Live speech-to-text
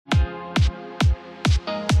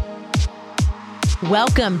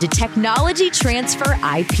Welcome to Technology Transfer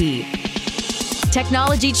IP.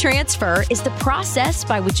 Technology transfer is the process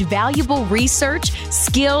by which valuable research,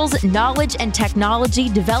 skills, knowledge, and technology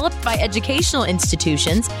developed by educational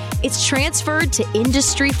institutions is transferred to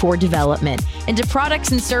industry for development into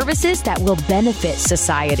products and services that will benefit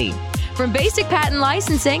society. From basic patent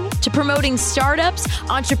licensing to promoting startups,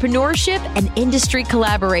 entrepreneurship, and industry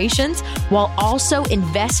collaborations, while also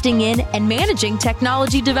investing in and managing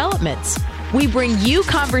technology developments. We bring you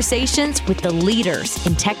conversations with the leaders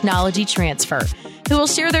in technology transfer who will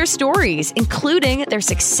share their stories, including their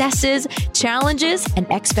successes, challenges,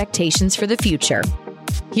 and expectations for the future.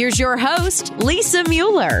 Here's your host, Lisa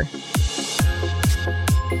Mueller.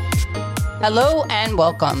 Hello and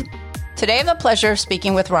welcome. Today I have the pleasure of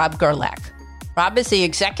speaking with Rob Gerlach. Rob is the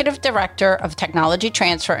Executive Director of Technology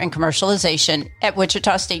Transfer and Commercialization at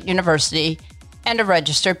Wichita State University and a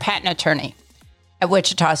registered patent attorney. At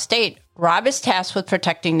Wichita State, Rob is tasked with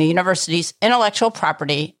protecting the university's intellectual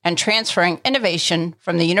property and transferring innovation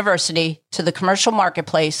from the university to the commercial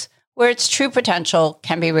marketplace where its true potential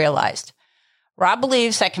can be realized. Rob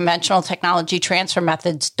believes that conventional technology transfer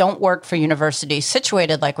methods don't work for universities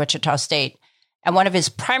situated like Wichita State, and one of his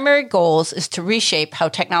primary goals is to reshape how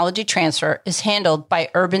technology transfer is handled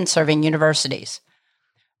by urban-serving universities.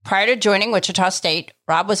 Prior to joining Wichita State,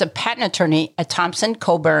 Rob was a patent attorney at Thompson,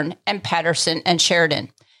 Coburn, and Patterson and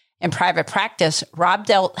Sheridan. In private practice, Rob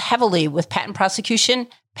dealt heavily with patent prosecution,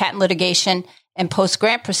 patent litigation, and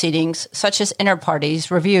post-grant proceedings such as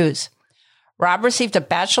inter-parties reviews. Rob received a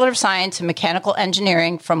Bachelor of Science in Mechanical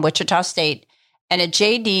Engineering from Wichita State and a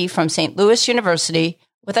JD from St. Louis University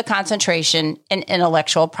with a concentration in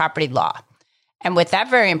intellectual property law. And with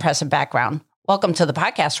that very impressive background, welcome to the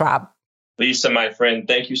podcast, Rob. Lisa, my friend,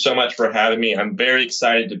 thank you so much for having me. I'm very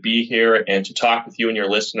excited to be here and to talk with you and your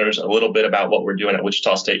listeners a little bit about what we're doing at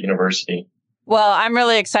Wichita State University. Well, I'm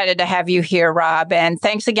really excited to have you here, Rob, and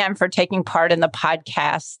thanks again for taking part in the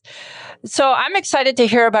podcast. So I'm excited to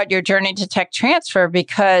hear about your journey to tech transfer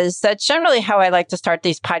because that's generally how I like to start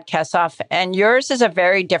these podcasts off, and yours is a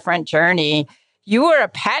very different journey. You were a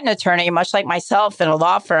patent attorney, much like myself, in a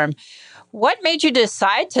law firm. What made you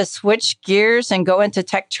decide to switch gears and go into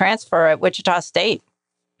tech transfer at Wichita State?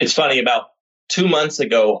 It's funny, about 2 months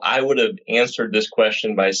ago, I would have answered this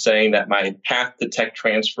question by saying that my path to tech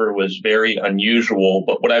transfer was very unusual.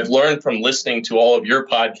 But what I've learned from listening to all of your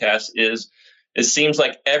podcasts is it seems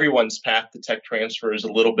like everyone's path to tech transfer is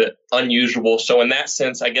a little bit unusual. So in that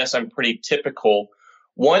sense, I guess I'm pretty typical.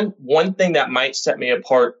 One thing that might set me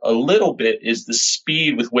apart a little bit is the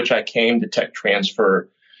speed with which I came to tech transfer.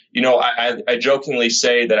 You know, I jokingly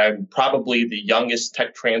say that I'm probably the youngest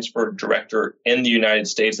tech transfer director in the United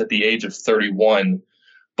States at the age of 31.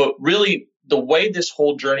 But really, the way this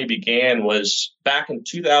whole journey began was back in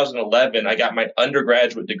 2011, I got my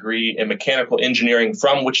undergraduate degree in mechanical engineering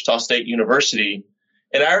from Wichita State University.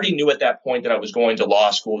 And I already knew at that point that I was going to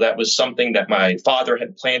law school. That was something that my father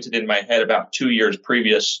had planted in my head about 2 years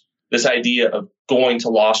previous, this idea of going to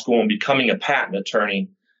law school and becoming a patent attorney.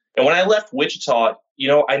 And when I left Wichita, you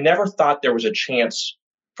know, I never thought there was a chance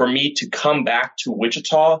for me to come back to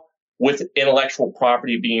Wichita with intellectual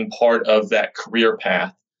property being part of that career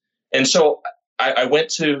path. And so I went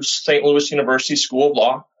to St. Louis University School of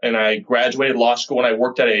Law, and I graduated law school, and I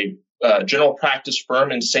worked at a general practice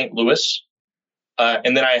firm in St. Louis.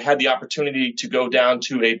 And then I had the opportunity to go down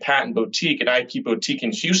to a patent boutique, an IP boutique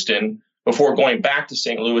in Houston, before going back to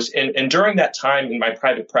St. Louis. And during that time in my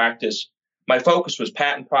private practice, my focus was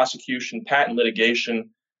patent prosecution, patent litigation,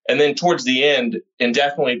 and then towards the end, and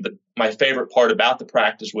definitely my favorite part about the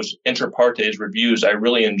practice was inter partes reviews. I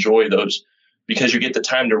really enjoy those because you get the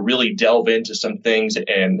time to really delve into some things,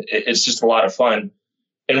 and it's just a lot of fun.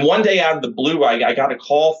 And one day out of the blue, I got a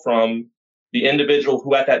call from the individual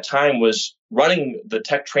who at that time was running the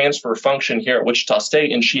tech transfer function here at Wichita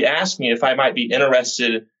State, and she asked me if I might be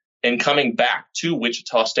interested in coming back to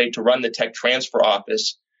Wichita State to run the tech transfer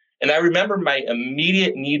office. And I remember my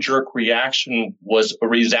immediate knee-jerk reaction was a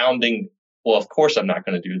resounding, well, of course I'm not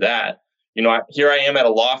going to do that. You know, here I am at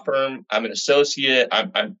a law firm. I'm an associate.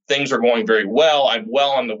 Things are going very well. I'm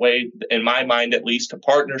well on the way, in my mind at least, to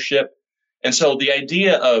partnership. And so the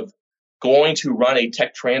idea of going to run a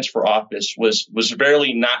tech transfer office was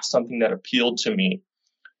really not something that appealed to me.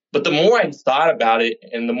 But the more I thought about it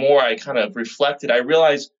and the more I kind of reflected, I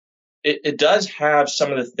realized it does have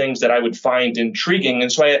some of the things that I would find intriguing.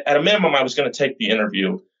 And so at a minimum, I was going to take the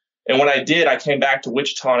interview. And when I did, I came back to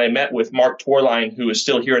Wichita and I met with Mark Torline, who is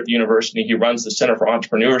still here at the university. He runs the Center for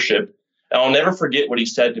Entrepreneurship. And I'll never forget what he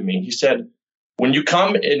said to me. He said, when you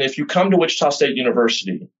come, and if you come to Wichita State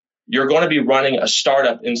University, you're going to be running a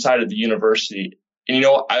startup inside of the university. And,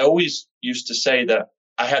 I always used to say that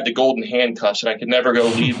I had the golden handcuffs and I could never go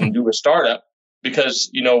lead and do a startup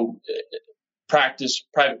because,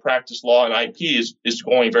 private practice law and IP is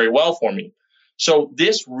going very well for me. So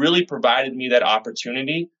this really provided me that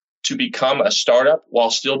opportunity to become a startup while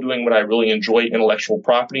still doing what I really enjoy, intellectual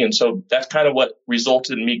property. And so that's kind of what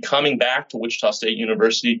resulted in me coming back to Wichita State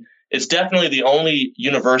University. It's definitely the only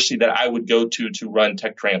university that I would go to run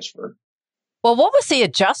tech transfer. Well, what was the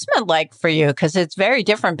adjustment like for you? Because it's very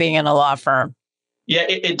different being in a law firm. Yeah,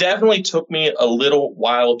 it definitely took me a little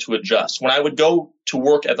while to adjust. When I would go to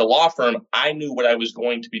work at the law firm, I knew what I was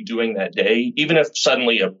going to be doing that day. Even if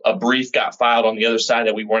suddenly a brief got filed on the other side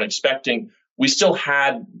that we weren't expecting, we still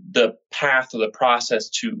had the path or the process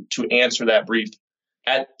to answer that brief.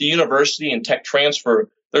 At the university and tech transfer,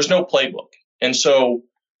 there's no playbook. And so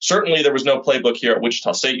certainly there was no playbook here at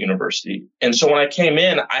Wichita State University. And so when I came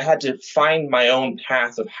in, I had to find my own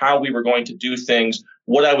path of how we were going to do things,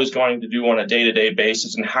 what I was going to do on a day-to-day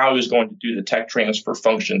basis, and how I was going to do the tech transfer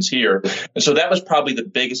functions here. And so that was probably the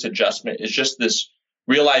biggest adjustment, is just this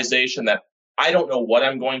realization that I don't know what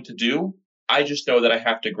I'm going to do. I just know that I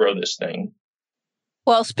have to grow this thing.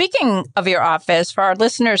 Well, speaking of your office, for our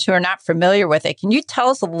listeners who are not familiar with it, can you tell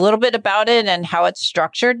us a little bit about it and how it's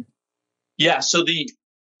structured? Yeah, so the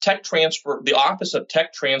Office of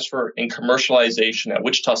Tech Transfer and Commercialization at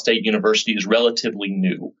Wichita State University is relatively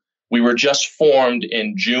new. We were just formed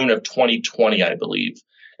in June of 2020, I believe.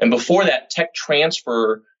 And before that, tech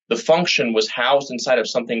transfer, the function was housed inside of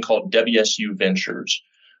something called WSU Ventures,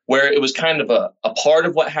 where it was kind of a part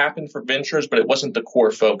of what happened for Ventures, but it wasn't the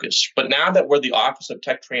core focus. But now that we're the Office of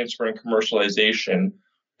Tech Transfer and Commercialization,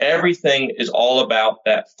 everything is all about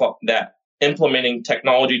that implementing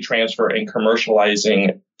technology transfer and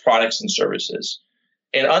commercializing products and services.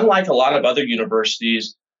 And unlike a lot of other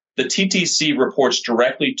universities, the TTC reports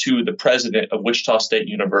directly to the president of Wichita State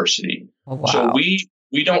University. Oh, wow. So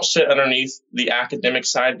we don't sit underneath the academic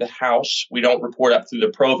side of the house. We don't report up through the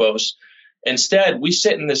provost. Instead, we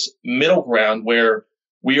sit in this middle ground where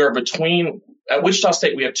we are between. At Wichita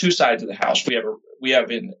State, we have two sides of the house. We have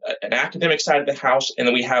an academic side of the house, and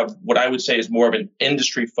then we have what I would say is more of an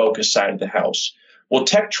industry-focused side of the house. Well,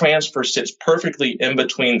 tech transfer sits perfectly in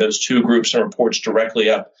between those two groups and reports directly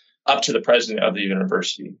up to the president of the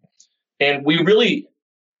university. And we really,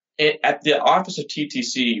 at the Office of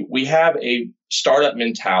TTC, we have a startup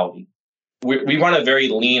mentality. We run a very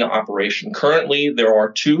lean operation. Currently, there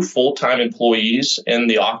are 2 full-time employees in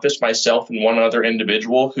the office, myself and one other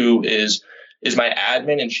individual who is my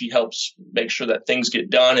admin, and she helps make sure that things get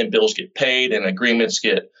done and bills get paid and agreements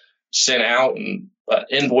get sent out and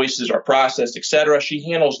invoices are processed, et cetera. She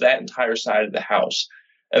handles that entire side of the house.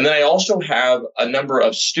 And then I also have a number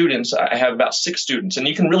of students. I have about 6 students, and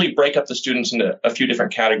you can really break up the students into a few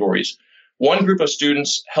different categories. One group of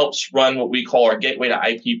students helps run what we call our Gateway to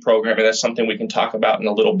IP program, and that's something we can talk about in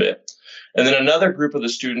a little bit. And then another group of the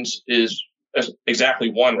students is exactly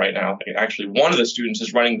one right now. Actually, one of the students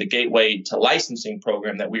is running the Gateway to Licensing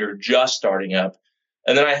program that we are just starting up.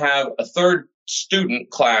 And then I have a third student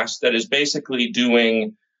class that is basically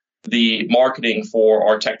doing the marketing for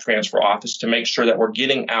our tech transfer office to make sure that we're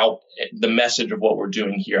getting out the message of what we're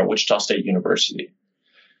doing here at Wichita State University.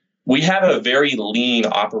 We have a very lean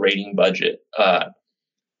operating budget, and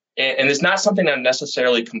it's not something I'm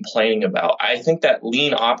necessarily complaining about. I think that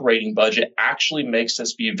lean operating budget actually makes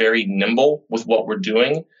us be very nimble with what we're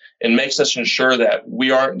doing and makes us ensure that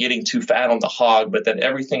we aren't getting too fat on the hog, but that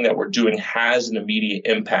everything that we're doing has an immediate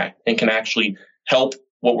impact and can actually help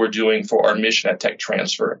what we're doing for our mission at Tech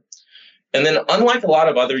Transfer. And then unlike a lot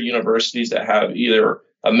of other universities that have either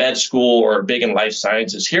a med school or big in life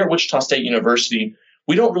sciences, here at Wichita State University,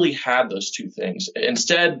 we don't really have those two things.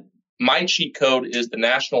 Instead, my cheat code is the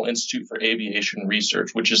National Institute for Aviation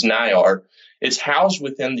Research, which is NIAR. It's housed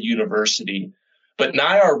within the university, but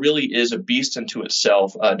NIAR really is a beast unto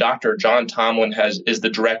itself. Dr. John Tomlin is the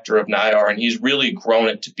director of NIAR, and he's really grown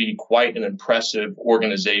it to be quite an impressive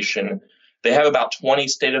organization. They have about 20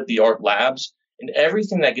 state-of-the-art labs, and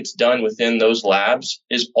everything that gets done within those labs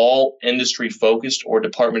is all industry-focused or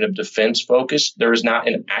Department of Defense-focused. There is not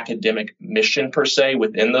an academic mission per se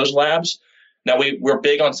within those labs. Now, we're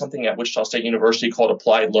big on something at Wichita State University called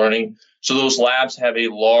applied learning. So those labs have a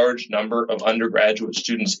large number of undergraduate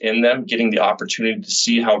students in them, getting the opportunity to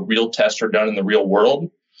see how real tests are done in the real world.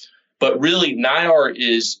 But really, NIAR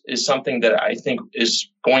is something that I think is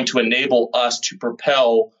going to enable us to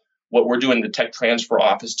propel what we're doing in the tech transfer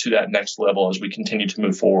office to that next level as we continue to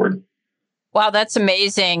move forward. Wow, that's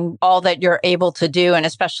amazing, all that you're able to do, and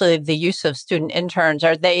especially the use of student interns.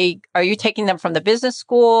 Are you taking them from the business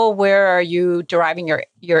school? Where are you deriving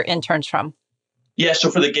your interns from? Yeah,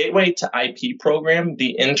 so for the Gateway to IP program,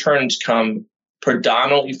 the interns come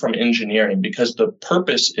predominantly from engineering because the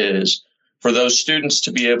purpose is for those students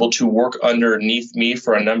to be able to work underneath me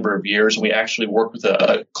for a number of years. We actually work with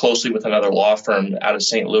closely with another law firm out of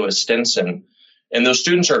St. Louis, Stinson. And those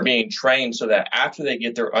students are being trained so that after they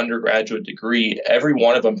get their undergraduate degree, every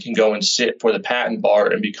one of them can go and sit for the patent bar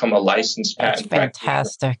and become a licensed patent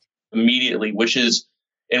practitioner immediately, which is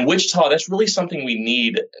in Wichita, that's really something we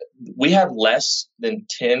need. We have less than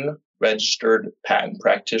 10 registered patent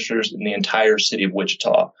practitioners in the entire city of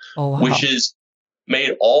Wichita, which is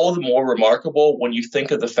made all the more remarkable when you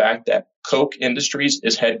think of the fact that Koch Industries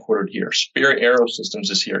is headquartered here. Spirit AeroSystems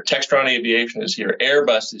is here. Textron Aviation is here.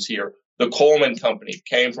 Airbus is here. The Coleman Company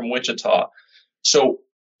came from Wichita. So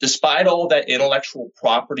despite all that intellectual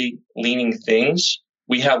property leaning things,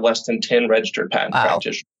 we have less than 10 registered patent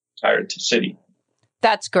practitioners in the entire city.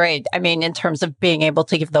 That's great. I mean, in terms of being able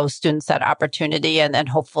to give those students that opportunity and then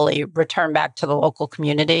hopefully return back to the local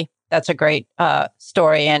community. That's a great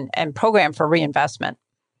story and program for reinvestment.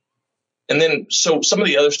 And then, so some of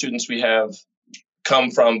the other students we have come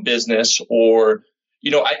from business or,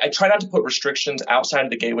 I try not to put restrictions outside of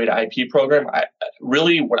the Gateway to IP program.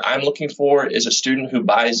 What I'm looking for is a student who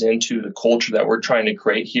buys into the culture that we're trying to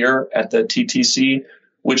create here at the TTC,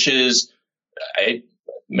 which is,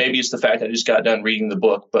 maybe it's the fact I just got done reading the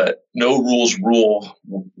book, but No Rules Rule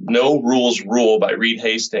by Reed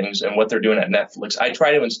Hastings and what they're doing at Netflix. I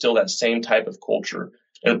try to instill that same type of culture.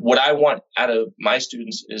 And what I want out of my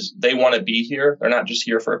students is they want to be here. They're not just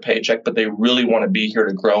here for a paycheck, but they really want to be here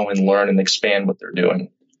to grow and learn and expand what they're doing.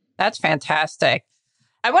 That's fantastic.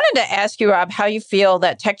 I wanted to ask you, Rob, how you feel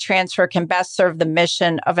that tech transfer can best serve the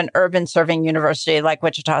mission of an urban serving university like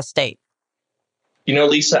Wichita State.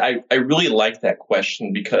 Lisa, I really like that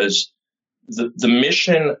question because the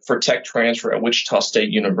mission for tech transfer at Wichita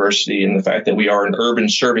State University and the fact that we are an urban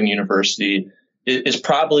serving university is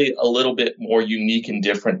probably a little bit more unique and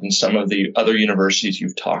different than some of the other universities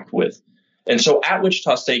you've talked with. And so at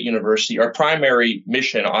Wichita State University, our primary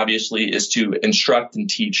mission, obviously, is to instruct and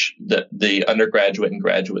teach the undergraduate and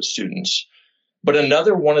graduate students. But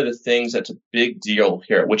another one of the things that's a big deal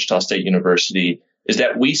here at Wichita State University is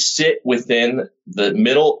that we sit within the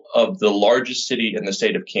middle of the largest city in the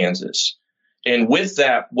state of Kansas. And with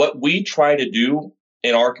that, what we try to do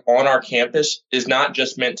on our campus is not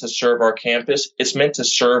just meant to serve our campus, it's meant to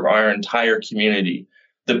serve our entire community.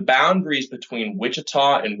 The boundaries between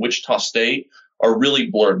Wichita and Wichita State are really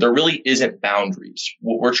blurred. There really isn't boundaries.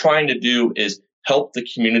 What we're trying to do is help the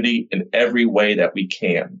community in every way that we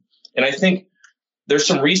can. And I think there's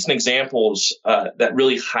some recent examples that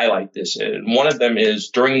really highlight this. And one of them is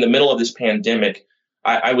during the middle of this pandemic,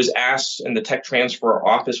 I was asked, and the tech transfer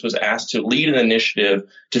office was asked to lead an initiative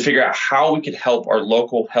to figure out how we could help our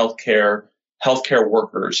local healthcare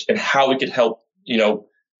workers and how we could help,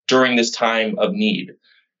 during this time of need.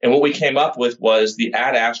 And what we came up with was the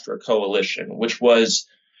Ad Astra Coalition,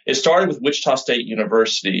 it started with Wichita State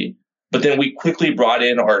University, but then we quickly brought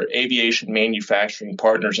in our aviation manufacturing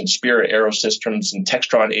partners in Spirit AeroSystems and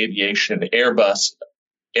Textron Aviation, Airbus.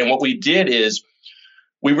 And what we did is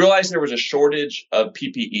we realized there was a shortage of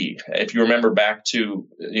PPE. If you remember back to,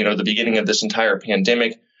 the beginning of this entire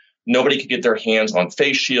pandemic, nobody could get their hands on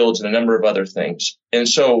face shields and a number of other things. And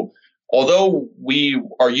so although we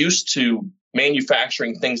are used to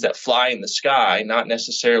manufacturing things that fly in the sky, not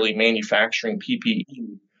necessarily manufacturing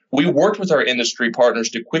PPE, we worked with our industry partners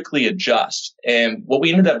to quickly adjust. And what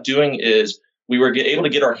we ended up doing is we were able to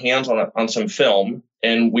get our hands on some film,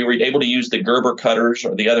 and we were able to use the Gerber cutters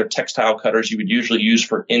or the other textile cutters you would usually use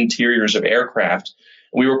for interiors of aircraft.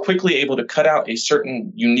 We were quickly able to cut out a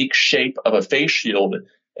certain unique shape of a face shield,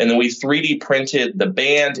 and then we 3D printed the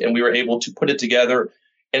band, and we were able to put it together.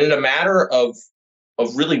 And in a matter of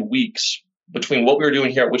really weeks, between what we were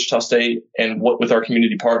doing here at Wichita State and what with our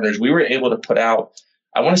community partners, we were able to put out,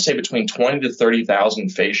 I want to say, between 20 to 30,000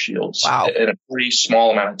 face shields in a pretty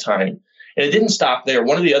small amount of time. And it didn't stop there.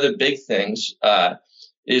 One of the other big things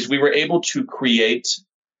is we were able to create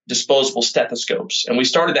disposable stethoscopes. And we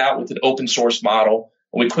started out with an open source model.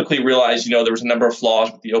 And we quickly realized, there was a number of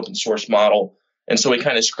flaws with the open source model. And so we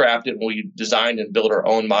kind of scrapped it and we designed and built our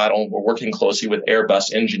own model. We're working closely with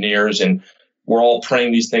Airbus engineers, and we're all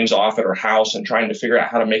printing these things off at our house and trying to figure out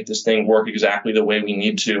how to make this thing work exactly the way we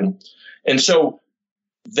need to. And so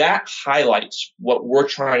that highlights what we're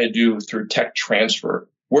trying to do through tech transfer.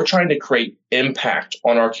 We're trying to create impact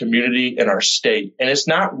on our community and our state. And it's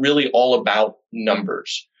not really all about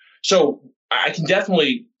numbers. So I can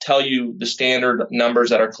definitely tell you the standard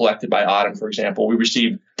numbers that are collected by Autumn. For example, we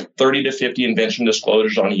receive 30 to 50 invention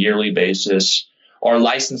disclosures on a yearly basis. Our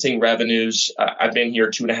licensing revenues, I've been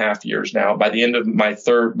here 2.5 years now. By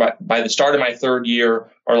the start of my third year,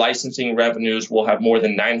 our licensing revenues will have more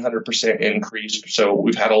than 900% increase. So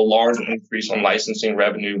we've had a large increase on licensing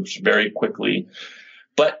revenues very quickly.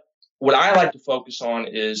 But what I like to focus on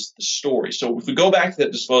is the story. So if we go back to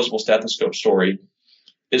that disposable stethoscope story,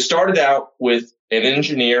 it started out with an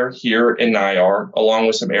engineer here in NIAR, along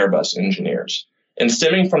with some Airbus engineers. And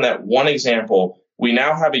stemming from that one example, we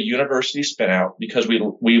now have a university spin out because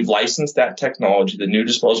we've licensed that technology, the new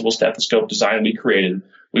disposable stethoscope design we created.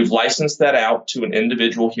 We've licensed that out to an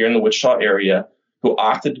individual here in the Wichita area who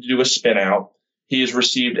opted to do a spin out. He has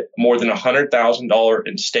received more than $100,000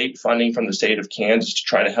 in state funding from the state of Kansas to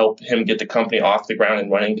try to help him get the company off the ground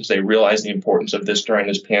and running because they realize the importance of this during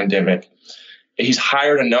this pandemic. He's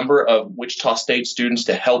hired a number of Wichita State students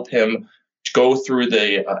to help him go through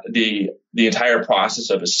the entire process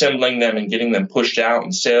of assembling them and getting them pushed out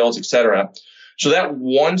in sales, et cetera. So that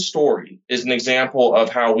one story is an example of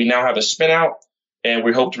how we now have a spin out and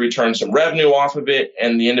we hope to return some revenue off of it.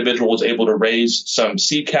 And the individual was able to raise some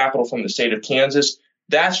seed capital from the state of Kansas.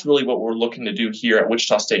 That's really what we're looking to do here at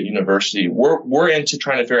Wichita State University. We're into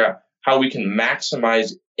trying to figure out how we can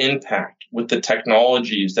maximize impact with the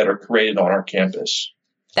technologies that are created on our campus.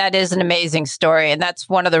 That is an amazing story. And that's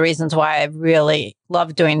one of the reasons why I really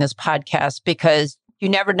love doing this podcast, because you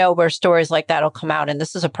never know where stories like that will come out. And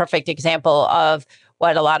this is a perfect example of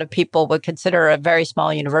what a lot of people would consider a very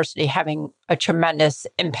small university having a tremendous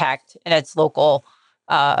impact in its local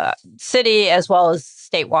city as well as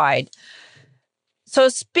statewide. So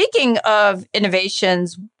speaking of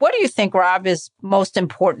innovations, what do you think, Rob, is most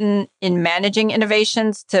important in managing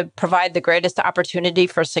innovations to provide the greatest opportunity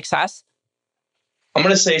for success? I'm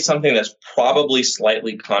going to say something that's probably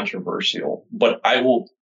slightly controversial, but I will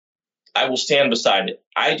stand beside it.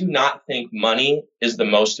 I do not think money is the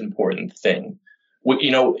most important thing.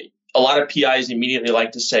 A lot of PIs immediately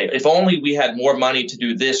like to say, if only we had more money to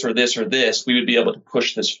do this or this or this, we would be able to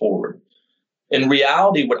push this forward. In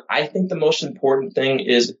reality, what I think the most important thing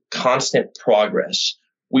is constant progress.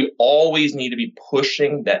 We always need to be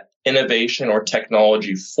pushing that innovation or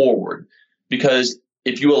technology forward, because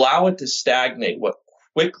if you allow it to stagnate, what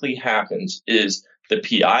quickly happens is the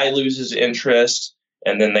PI loses interest,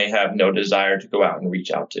 and then they have no desire to go out and reach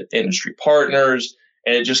out to industry partners,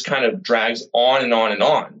 and it just kind of drags on and on and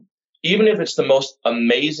on. Even if it's the most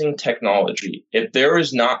amazing technology, if there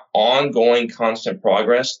is not ongoing constant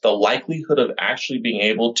progress, the likelihood of actually being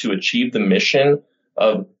able to achieve the mission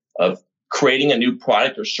of creating a new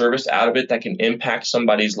product or service out of it that can impact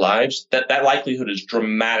somebody's lives, that likelihood is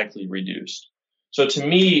dramatically reduced. So to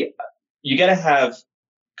me, you got to have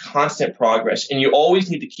constant progress, and you always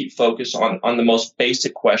need to keep focus on the most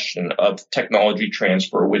basic question of technology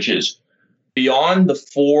transfer, which is beyond the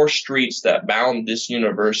 4 streets that bound this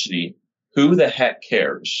university, who the heck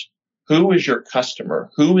cares? Who is your customer?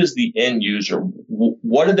 Who is the end user?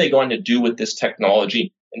 What are they going to do with this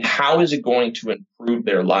technology? And how is it going to improve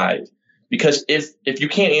their life? Because if you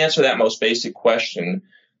can't answer that most basic question,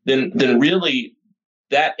 then really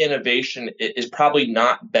that innovation is probably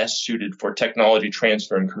not best suited for technology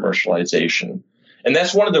transfer and commercialization. And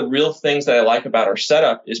that's one of the real things that I like about our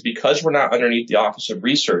setup is because we're not underneath the Office of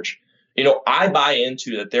Research. I buy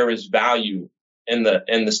into that there is value in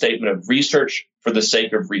the statement of research for the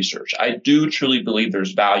sake of research. I do truly believe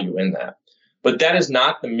there's value in that. But that is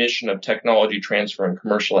not the mission of technology transfer and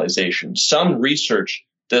commercialization. Some research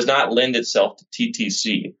does not lend itself to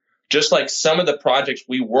TTC. Just like some of the projects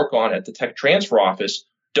we work on at the Tech Transfer Office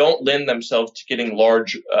don't lend themselves to getting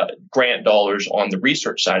large grant dollars on the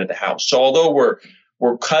research side of the house. So although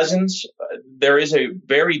we're cousins, there is a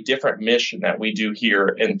very different mission that we do here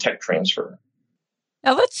in Tech Transfer.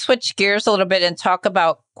 Now let's switch gears a little bit and talk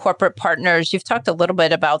about corporate partners. You've talked a little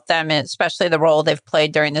bit about them, and especially the role they've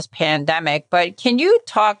played during this pandemic. But can you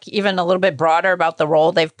talk even a little bit broader about the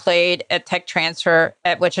role they've played at Tech Transfer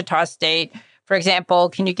at Wichita State? For example,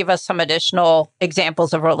 can you give us some additional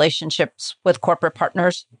examples of relationships with corporate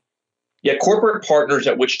partners? Yeah, corporate partners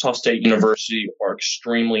at Wichita State University are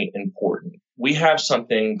extremely important. We have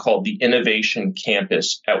something called the Innovation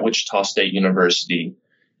Campus at Wichita State University.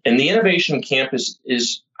 And the Innovation Campus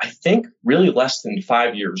is, I think, really less than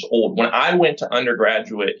 5 years old. When I went to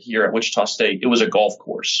undergraduate here at Wichita State, it was a golf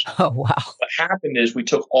course. Oh, wow. What happened is we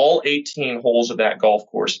took all 18 holes of that golf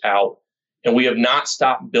course out, and we have not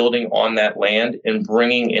stopped building on that land and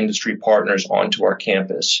bringing industry partners onto our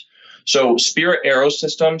campus. So Spirit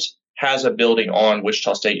Aerosystems has a building on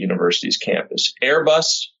Wichita State University's campus.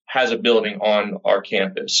 Airbus has a building on our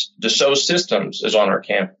campus. Dassault Systems is on our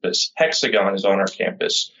campus. Hexagon is on our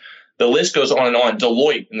campus. The list goes on and on.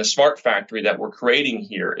 Deloitte and the Smart Factory that we're creating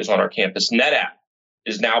here is on our campus. NetApp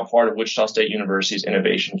is now part of Wichita State University's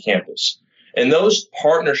Innovation Campus. And those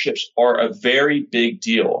partnerships are a very big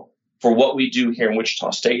deal for what we do here in Wichita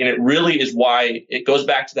State. And it really is why it goes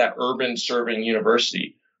back to that urban serving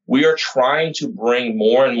university. We are trying to bring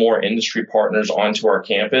more and more industry partners onto our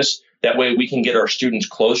campus. That way we can get our students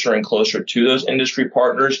closer and closer to those industry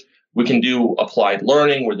partners. We can do applied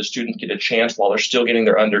learning where the students get a chance while they're still getting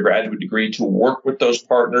their undergraduate degree to work with those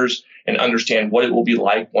partners and understand what it will be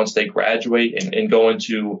like once they graduate and go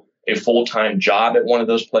into a full-time job at one of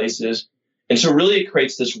those places. And so really it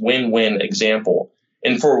creates this win-win example.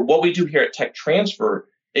 And for what we do here at Tech Transfer,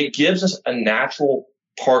 it gives us a natural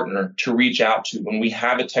partner to reach out to when we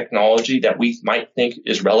have a technology that we might think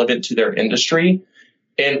is relevant to their industry.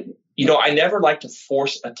 And I never like to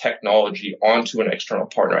force a technology onto an external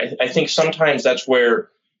partner. I think sometimes that's where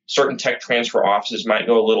certain tech transfer offices might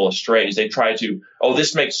go a little astray. They try to,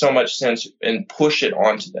 this makes so much sense and push it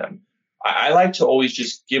onto them. I like to always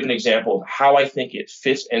just give an example of how I think it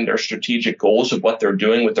fits in their strategic goals of what they're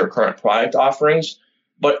doing with their current product offerings.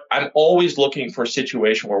 But I'm always looking for a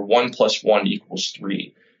situation where 1 + 1 =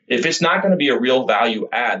 3. If it's not going to be a real value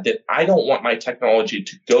add, then I don't want my technology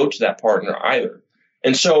to go to that partner either.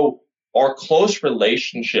 And so our close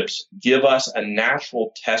relationships give us a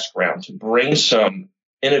natural test ground to bring some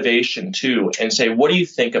innovation to and say, what do you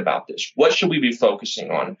think about this? What should we be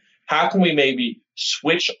focusing on? How can we maybe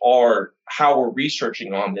switch how we're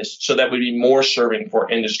researching on this so that we'd be more serving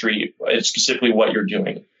for industry, specifically what you're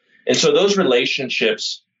doing? And so those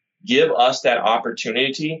relationships give us that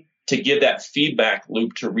opportunity to give that feedback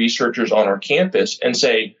loop to researchers on our campus and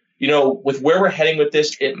say, with where we're heading with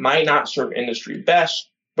this, it might not serve industry best.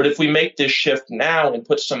 But if we make this shift now and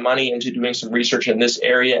put some money into doing some research in this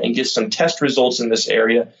area and get some test results in this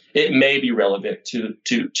area, it may be relevant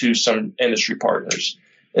to some industry partners.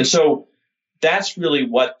 And so that's really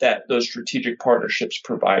what those strategic partnerships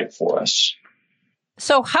provide for us.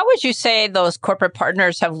 So how would you say those corporate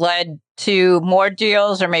partners have led to more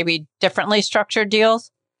deals or maybe differently structured deals?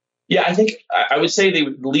 Yeah, I think I would say they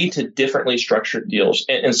would lead to differently structured deals.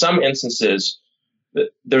 In some instances,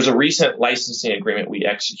 there's a recent licensing agreement we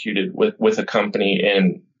executed with a company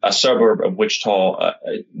in a suburb of Wichita.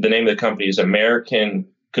 The name of the company is American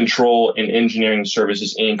Control and Engineering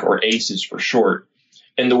Services, Inc., or ACES for short.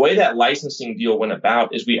 And the way that licensing deal went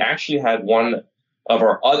about is we actually had one of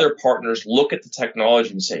our other partners look at the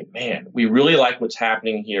technology and say, man, we really like what's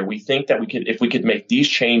happening here. We think that if we could make these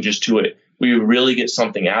changes to it, we would really get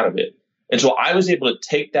something out of it. And so I was able to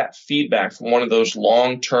take that feedback from one of those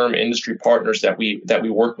long-term industry partners that we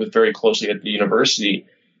work with very closely at the university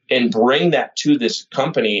and bring that to this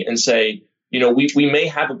company and say, we may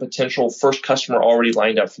have a potential first customer already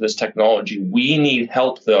lined up for this technology. We need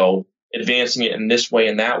help, though, advancing it in this way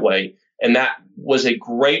and that way. And that was a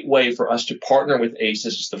great way for us to partner with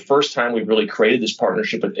ACES. It's the first time we've really created this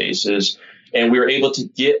partnership with ACES. And we were able to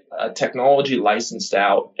get technology licensed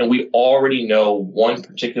out. And we already know one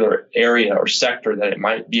particular area or sector that it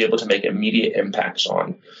might be able to make immediate impacts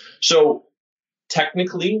on. So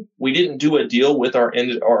technically, we didn't do a deal with our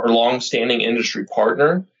longstanding industry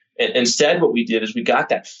partner. And instead, what we did is we got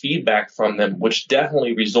that feedback from them, which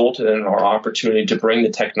definitely resulted in our opportunity to bring the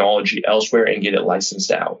technology elsewhere and get it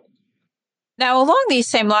licensed out. Now, along these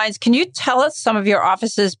same lines, can you tell us some of your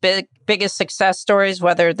office's biggest success stories,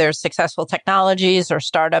 whether they're successful technologies or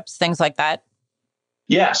startups, things like that?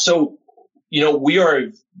 Yeah. So, we are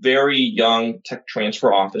a very young tech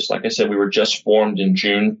transfer office. Like I said, we were just formed in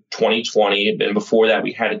June 2020. And before that,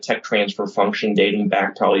 we had a tech transfer function dating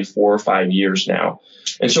back probably 4 or 5 years now.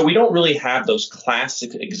 And so we don't really have those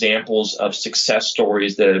classic examples of success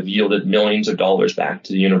stories that have yielded millions of dollars back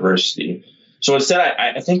to the university. So instead,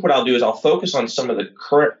 I think what I'll do is I'll focus on some of the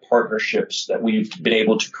current partnerships that we've been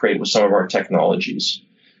able to create with some of our technologies.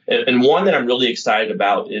 And one that I'm really excited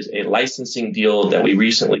about is a licensing deal that we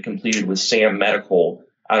recently completed with Sam Medical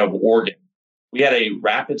out of Oregon. We had a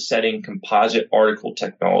rapid setting composite article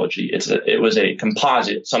technology. It was a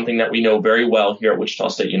composite, something that we know very well here at Wichita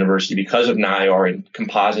State University because of NIAR and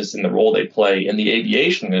composites and the role they play in the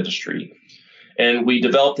aviation industry. And we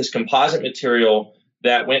developed this composite material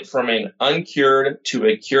that went from an uncured to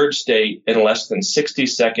a cured state in less than 60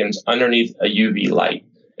 seconds underneath a UV light.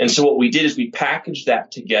 And so what we did is we packaged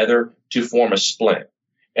that together to form a splint.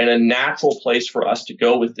 And a natural place for us to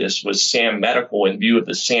go with this was Sam Medical in view of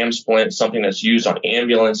the Sam splint, something that's used on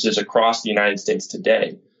ambulances across the United States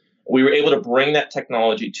today. We were able to bring that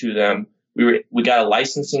technology to them. We got a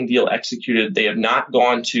licensing deal executed. They have not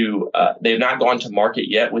gone to market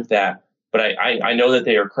yet with that. but I know that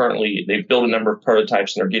they've built a number of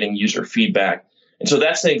prototypes and they're getting user feedback. And so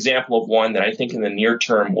that's an example of one that I think in the near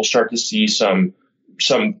term, we'll start to see some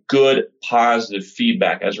good positive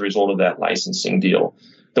feedback as a result of that licensing deal.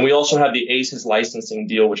 Then we also have the ACES licensing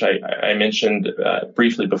deal, which I mentioned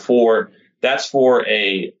briefly before. That's for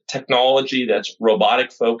a technology that's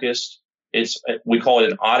robotic focused. We call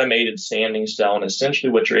it an automated sanding cell. And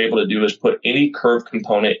essentially what you're able to do is put any curved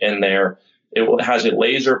component in there. Has a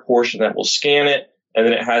laser portion that will scan it. And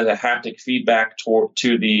then it has a haptic feedback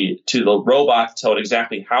to the robot to tell it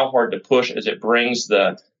exactly how hard to push as it brings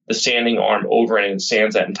the sanding arm over and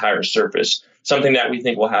sands that entire surface. Something that we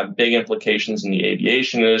think will have big implications in the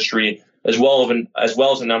aviation industry, as well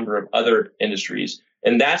as a number of other industries.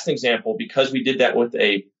 And that's an example, because we did that with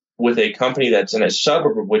a company that's in a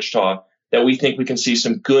suburb of Wichita, that we think we can see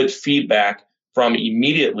some good feedback from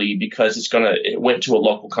immediately, because it went to a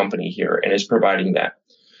local company here and is providing that.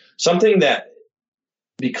 Something that,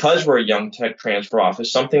 because we're a young tech transfer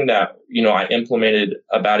office, something that, I implemented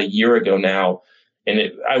about a year ago now, and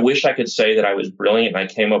I wish I could say that I was brilliant and I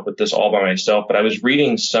came up with this all by myself, but I was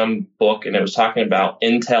reading some book and it was talking about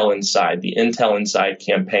Intel Inside, the Intel Inside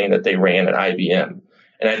campaign that they ran at IBM.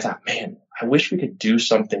 And I thought, man, I wish we could do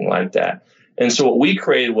something like that. And so what we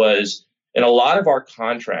created was, in a lot of our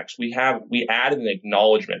contracts, we added an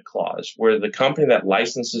acknowledgement clause where the company that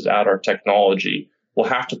licenses out our technology will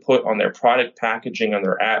have to put on their product packaging, on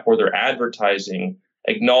their app or their advertising,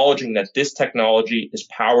 acknowledging that this technology is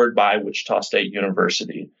powered by Wichita State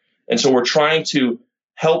University. And so we're trying to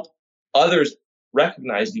help others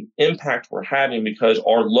recognize the impact we're having, because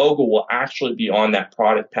our logo will actually be on that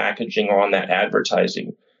product packaging or on that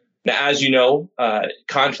advertising. Now, as you know,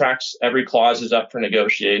 contracts, every clause is up for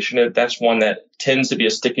negotiation. That's one that tends to be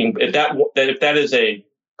a sticking. If that is a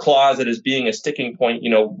clause that is being a sticking point,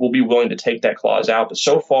 we'll be willing to take that clause out. But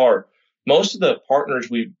so far, most of the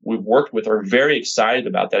partners we've worked with are very excited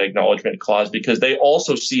about that acknowledgement clause, because they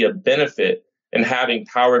also see a benefit in having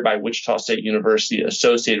powered by Wichita State University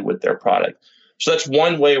associated with their product. So that's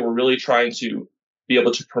one way we're really trying to be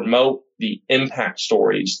able to promote the impact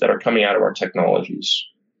stories that are coming out of our technologies.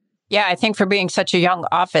 Yeah, I think for being such a young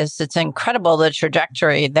office, it's incredible the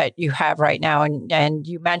trajectory that you have right now. And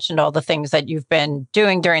you mentioned all the things that you've been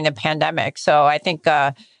doing during the pandemic. So I think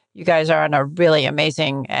you guys are on a really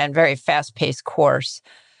amazing and very fast-paced course.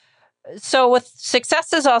 So with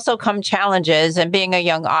successes also come challenges, and being a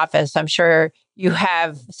young office, I'm sure you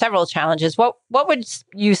have several challenges. What would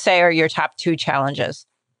you say are your top two challenges?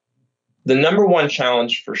 The number one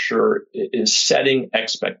challenge for sure is setting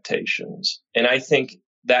expectations. And I think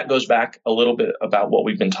that goes back a little bit about what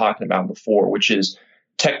we've been talking about before, which is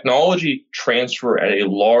technology transfer at a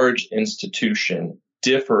large institution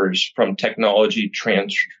differs from technology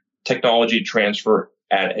transfer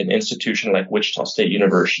at an institution like Wichita State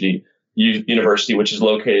University, which is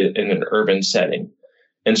located in an urban setting.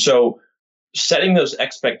 And so setting those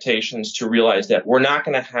expectations to realize that we're not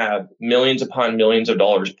going to have millions upon millions of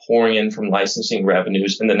dollars pouring in from licensing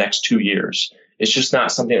revenues in the next 2 years. It's just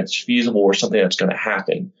not something that's feasible or something that's going to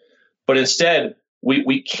happen. But instead,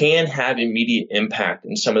 we can have immediate impact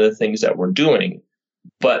in some of the things that we're doing.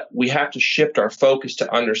 But we have to shift our focus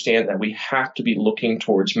to understand that we have to be looking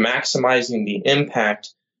towards maximizing the impact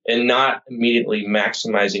and not immediately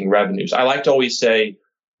maximizing revenues. I like to always say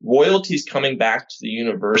royalties coming back to the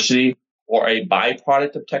university are a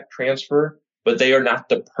byproduct of tech transfer, but they are not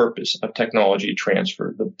the purpose of technology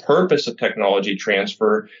transfer. The purpose of technology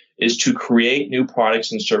transfer is to create new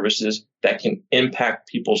products and services that can impact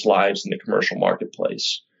people's lives in the commercial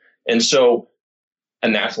marketplace. And so a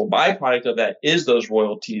natural byproduct of that is those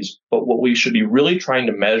royalties. But what we should be really trying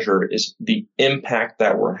to measure is the impact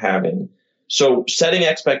that we're having. So setting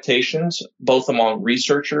expectations, both among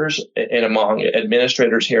researchers and among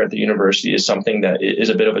administrators here at the university, is something that is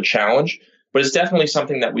a bit of a challenge, but it's definitely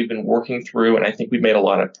something that we've been working through. And I think we've made a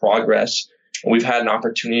lot of progress, and we've had an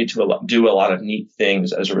opportunity to do a lot of neat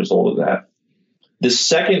things as a result of that. The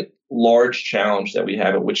second large challenge that we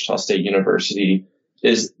have at Wichita State University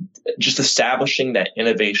is just establishing that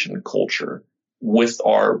innovation culture with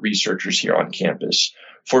our researchers here on campus.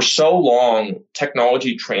 For so long,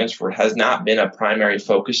 technology transfer has not been a primary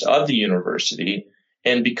focus of the university.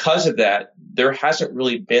 And because of that, there hasn't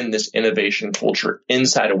really been this innovation culture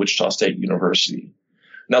inside of Wichita State University.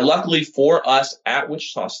 Now, luckily for us at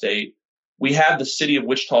Wichita State, we have the city of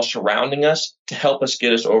Wichita surrounding us to help us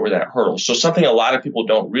get us over that hurdle. So something a lot of people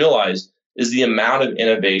don't realize is the amount of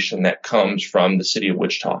innovation that comes from the city of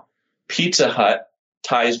Wichita. Pizza Hut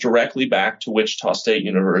ties directly back to Wichita State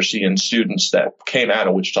University and students that came out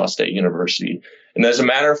of Wichita State University. And as a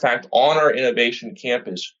matter of fact, on our innovation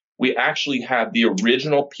campus, we actually have the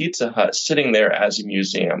original Pizza Hut sitting there as a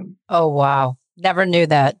museum. Oh, wow. Never knew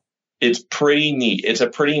that. It's pretty neat. It's a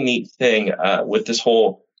pretty neat thing with this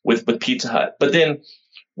whole, with Pizza Hut. But then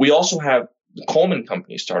we also have the Coleman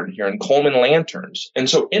Company started here and Coleman Lanterns. And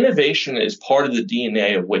so innovation is part of the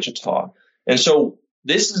DNA of Wichita. And so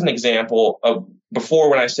this is an example of before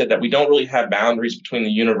when I said that we don't really have boundaries between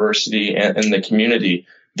the university and the community.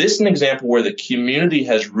 This is an example where the community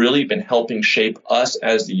has really been helping shape us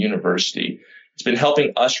as the university. It's been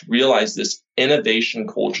helping us realize this innovation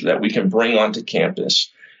culture that we can bring onto campus.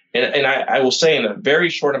 And I will say in a very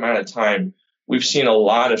short amount of time, we've seen a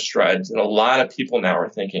lot of strides and a lot of people now are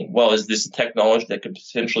thinking, well, is this a technology that could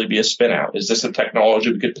potentially be a spin out? Is this a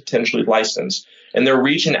technology we could potentially license? And they're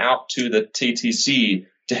reaching out to the TTC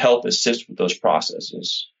to help assist with those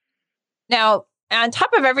processes. Now, on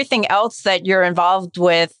top of everything else that you're involved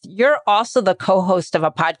with, you're also the co-host of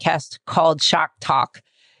a podcast called Shock Talk.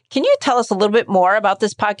 Can you tell us a little bit more about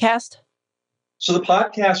this podcast? So the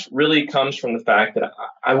podcast really comes from the fact that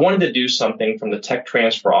I wanted to do something from the tech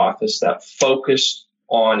transfer office that focused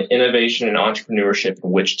on innovation and entrepreneurship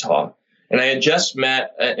in Wichita. And I had just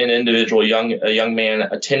met an individual, a young man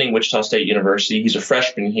attending Wichita State University. He's a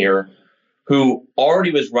freshman here who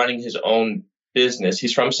already was running his own business.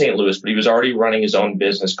 He's from St. Louis, but he was already running his own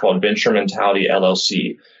business called Venture Mentality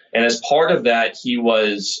LLC. And as part of that, he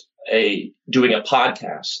was doing a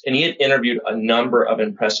podcast, and he had interviewed a number of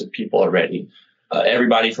impressive people already.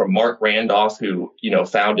 Everybody from Mark Randolph, who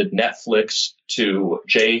founded Netflix, to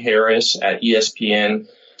Jay Harris at ESPN.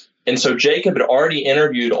 And so Jacob had already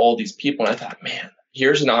interviewed all these people, and I thought, man,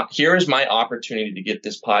 here is my opportunity to get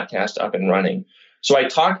this podcast up and running. So I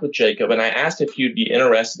talked with Jacob and I asked if he'd be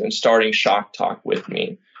interested in starting Shock Talk with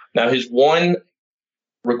me. Now, his one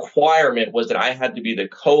requirement was that I had to be the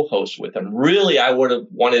co-host with him. Really, I would have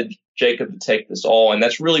wanted Jacob to take this all, and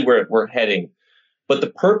that's really where we're heading. But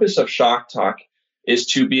the purpose of Shock Talk is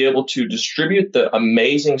to be able to distribute the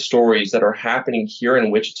amazing stories that are happening here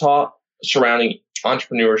in Wichita surrounding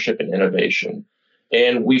entrepreneurship and innovation.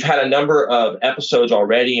 And we've had a number of episodes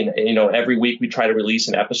already. And, every week we try to release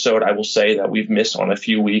an episode. I will say that we've missed on a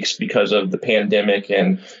few weeks because of the pandemic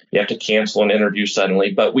and you have to cancel an interview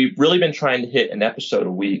suddenly. But we've really been trying to hit an episode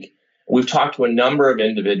a week. We've talked to a number of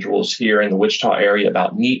individuals here in the Wichita area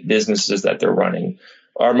about neat businesses that they're running.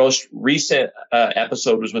 Our most recent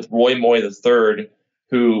episode was with Roy Moy III,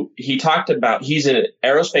 who he talked about. He's an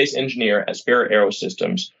aerospace engineer at Spirit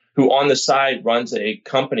Aerosystems, who on the side runs a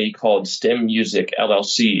company called STEM Music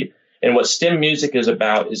LLC. And what STEM Music is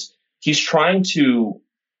about is he's trying to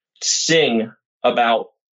sing about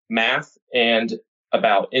math and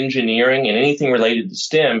about engineering and anything related to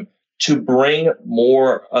STEM to bring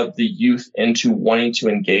more of the youth into wanting to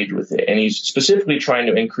engage with it. And he's specifically trying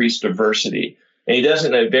to increase diversity. And he does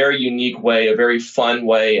it in a very unique way, a very fun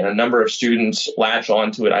way, and a number of students latch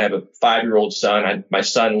onto it. I have a 5-year-old son. My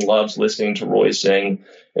son loves listening to Roy sing.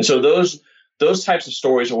 And so those types of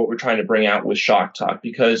stories are what we're trying to bring out with Shock Talk,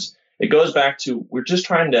 because it goes back to we're just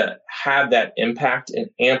trying to have that impact and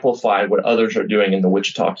amplify what others are doing in the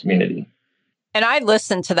Wichita community. And I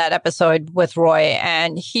listened to that episode with Roy,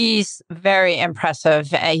 and he's very impressive.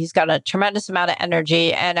 He's got a tremendous amount of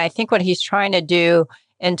energy. And I think what he's trying to do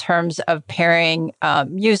in terms of pairing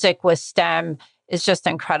music with STEM is just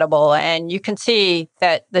incredible. And you can see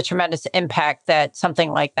that the tremendous impact that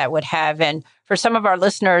something like that would have. And for some of our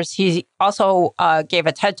listeners, he also gave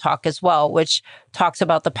a TED Talk as well, which talks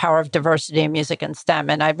about the power of diversity in music and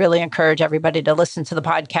STEM. And I really encourage everybody to listen to the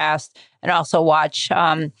podcast and also watch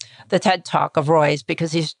the TED Talk of Roy's,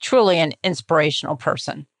 because he's truly an inspirational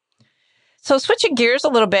person. So switching gears a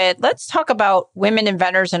little bit, let's talk about women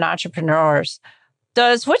inventors and entrepreneurs.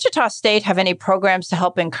 Does Wichita State have any programs to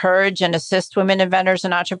help encourage and assist women inventors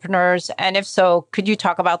and entrepreneurs? And if so, could you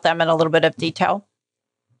talk about them in a little bit of detail?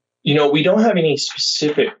 We don't have any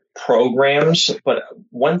specific programs, but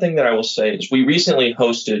one thing that I will say is we recently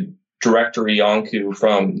hosted Director Iancu,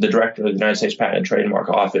 from the Director of the United States Patent and Trademark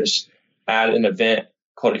Office, at an event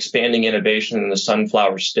called Expanding Innovation in the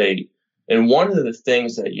Sunflower State. And one of the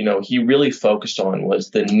things that, he really focused on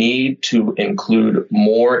was the need to include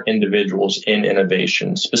more individuals in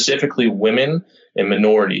innovation, specifically women and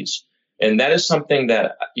minorities. And that is something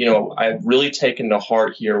that, I've really taken to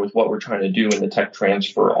heart here with what we're trying to do in the tech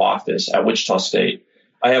transfer office at Wichita State.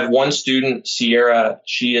 I have one student, Sierra.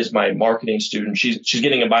 She is my marketing student. She's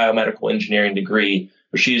getting a biomedical engineering degree,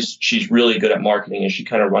 but she's really good at marketing, and she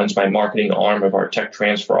kind of runs my marketing arm of our tech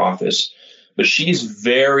transfer office. But she's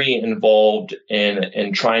very involved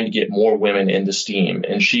in trying to get more women into STEAM.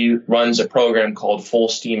 And she runs a program called Full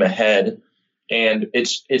Steam Ahead. And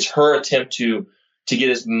it's her attempt to to get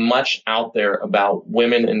as much out there about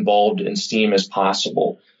women involved in STEAM as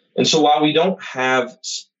possible. And so while we don't have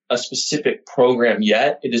a specific program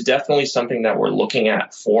yet, it is definitely something that we're looking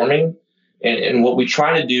at forming. And what we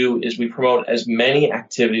try to do is we promote as many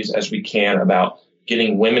activities as we can about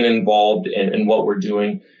getting women involved in what we're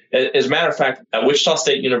doing. As a matter of fact, at Wichita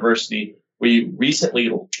State University, we recently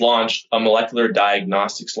launched a molecular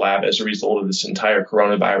diagnostics lab as a result of this entire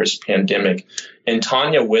coronavirus pandemic. And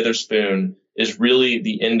Tanya Witherspoon is really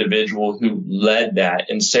the individual who led that.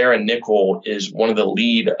 And Sarah Nickel is one of the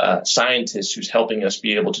lead scientists who's helping us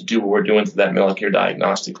be able to do what we're doing through that molecular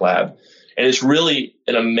diagnostic lab. And it's really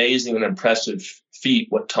an amazing and impressive feat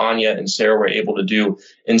what Tanya and Sarah were able to do.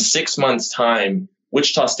 In 6 months' time,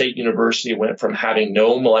 Wichita State University went from having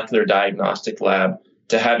no molecular diagnostic lab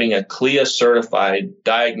to having a CLIA-certified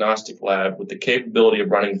diagnostic lab with the capability of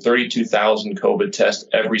running 32,000 COVID tests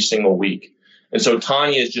every single week. And so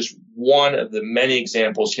Tanya is just one of the many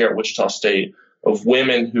examples here at Wichita State of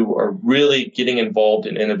women who are really getting involved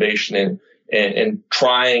in innovation and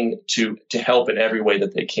trying to help in every way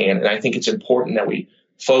that they can. And I think it's important that we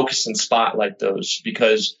focus and spotlight those,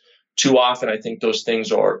 because too often I think those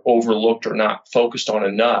things are overlooked or not focused on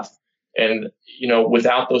enough. And,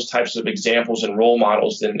 without those types of examples and role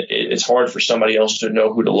models, then it's hard for somebody else to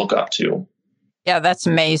know who to look up to. Yeah, that's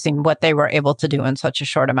amazing what they were able to do in such a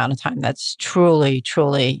short amount of time. That's truly,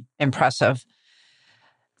 truly impressive.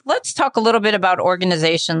 Let's talk a little bit about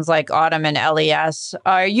organizations like Autumn and LES.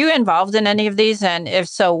 Are you involved in any of these? And if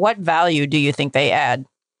so, what value do you think they add?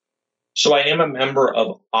 So I am a member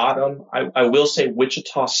of Autumn. I will say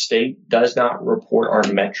Wichita State does not report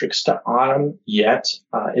our metrics to Autumn yet.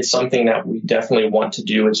 It's something that we definitely want to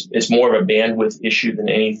do. It's more of a bandwidth issue than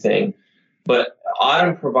anything. But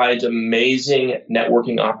Autumn provides amazing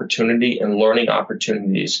networking opportunity and learning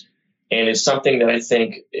opportunities. And it's something that I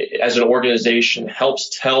think as an organization helps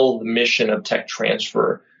tell the mission of tech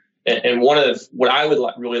transfer. And one of what I would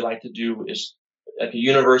really like to do is at a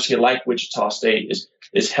university like Wichita State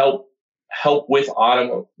is help with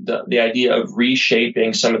Autumn, the idea of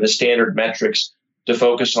reshaping some of the standard metrics to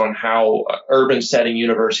focus on how urban setting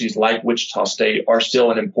universities like Wichita State are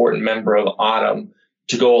still an important member of Autumn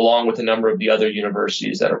to go along with a number of the other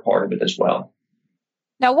universities that are part of it as well.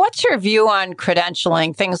 Now, what's your view on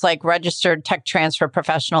credentialing, things like Registered Tech Transfer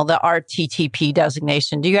Professional, the RTTP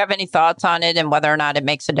designation? Do you have any thoughts on it and whether or not it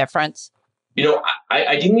makes a difference?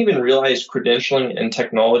 I didn't even realize credentialing and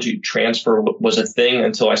technology transfer was a thing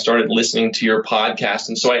until I started listening to your podcast.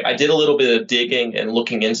 And so I did a little bit of digging and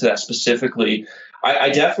looking into that specifically.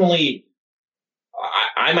 I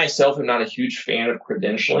myself am not a huge fan of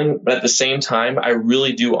credentialing, but at the same time, I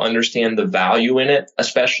really do understand the value in it,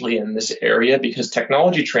 especially in this area, because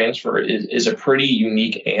technology transfer is a pretty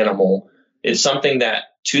unique animal. It's something that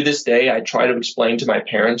to this day, I try to explain to my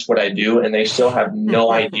parents what I do, and they still have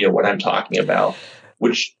no idea what I'm talking about,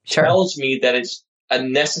 which tells me that it's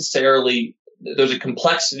there's a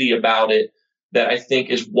complexity about it that I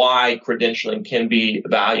think is why credentialing can be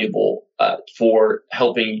valuable for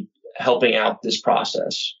helping out this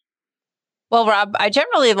process. Well, Rob, I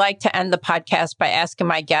generally like to end the podcast by asking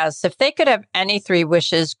my guests if they could have any 3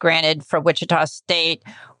 wishes granted for Wichita State,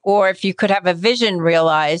 or if you could have a vision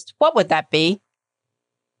realized, what would that be?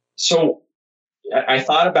 So I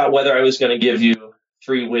thought about whether I was going to give you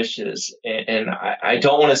 3 wishes, and I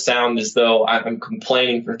don't want to sound as though I'm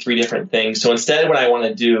complaining for 3 different things. So instead, what I want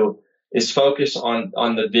to do is focus on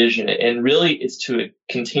the vision, and really it's to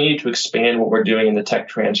continue to expand what we're doing in the tech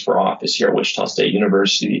transfer office here at Wichita State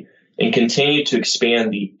University and continue to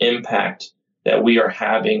expand the impact that we are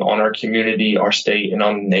having on our community, our state, and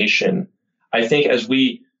on the nation. I think as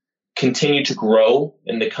we continue to grow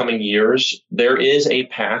in the coming years, there is a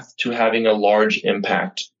path to having a large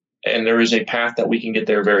impact, and there is a path that we can get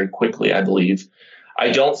there very quickly, I believe.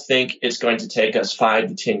 I don't think it's going to take us 5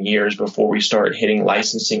 to 10 years before we start hitting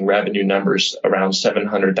licensing revenue numbers around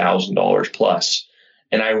 $700,000 plus.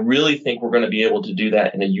 And I really think we're going to be able to do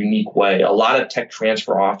that in a unique way. A lot of tech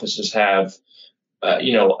transfer offices have,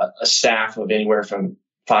 a staff of anywhere from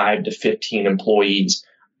 5 to 15 employees.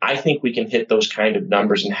 I think we can hit those kind of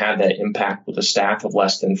numbers and have that impact with a staff of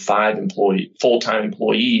less than 5 full-time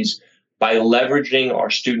employees by leveraging our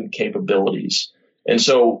student capabilities. And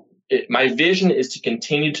so my vision is to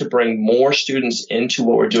continue to bring more students into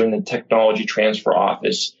what we're doing in the technology transfer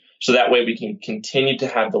office, so that way we can continue to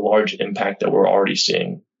have the large impact that we're already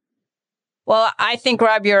seeing. Well, I think,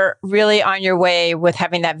 Rob, you're really on your way with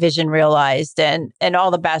having that vision realized, and all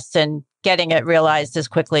the best in getting it realized as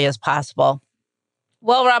quickly as possible.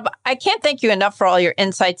 Well, Rob, I can't thank you enough for all your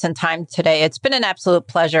insights and time today. It's been an absolute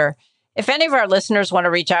pleasure. If any of our listeners want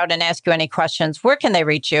to reach out and ask you any questions, where can they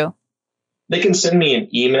reach you? They can send me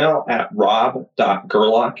an email at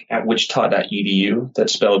rob.gerlach@wichita.edu.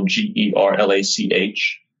 That's spelled Gerlach.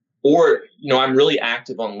 Or, I'm really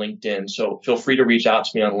active on LinkedIn, so feel free to reach out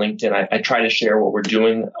to me on LinkedIn. I try to share what we're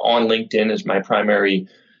doing on LinkedIn as my primary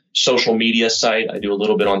social media site. I do a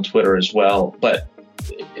little bit on Twitter as well, but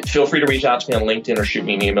feel free to reach out to me on LinkedIn or shoot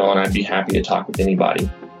me an email, and I'd be happy to talk with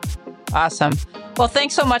anybody. Awesome. Well,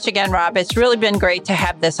 thanks so much again, Rob. It's really been great to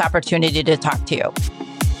have this opportunity to talk to you.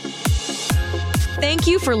 Thank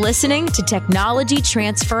you for listening to Technology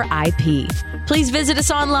Transfer IP. Please visit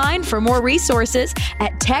us online for more resources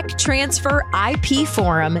at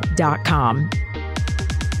techtransferipforum.com.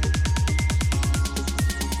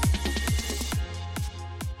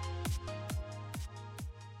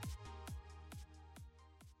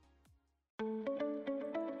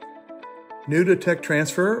 New to tech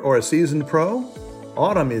transfer or a seasoned pro?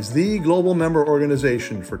 Autumn is the global member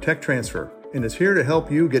organization for tech transfer and is here to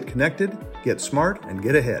help you get connected, get smart, and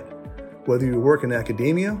get ahead. Whether you work in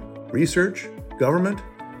academia, research, government,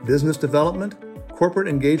 business development, corporate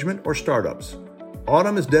engagement, or startups,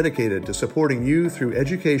 Autumn is dedicated to supporting you through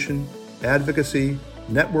education, advocacy,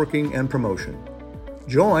 networking, and promotion.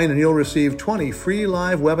 Join and you'll receive 20 free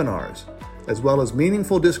live webinars, as well as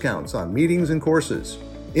meaningful discounts on meetings and courses,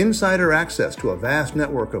 insider access to a vast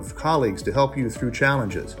network of colleagues to help you through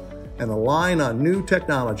challenges, and align on new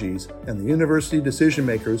technologies and the university decision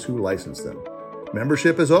makers who license them.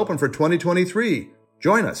 Membership is open for 2023.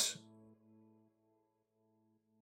 Join us.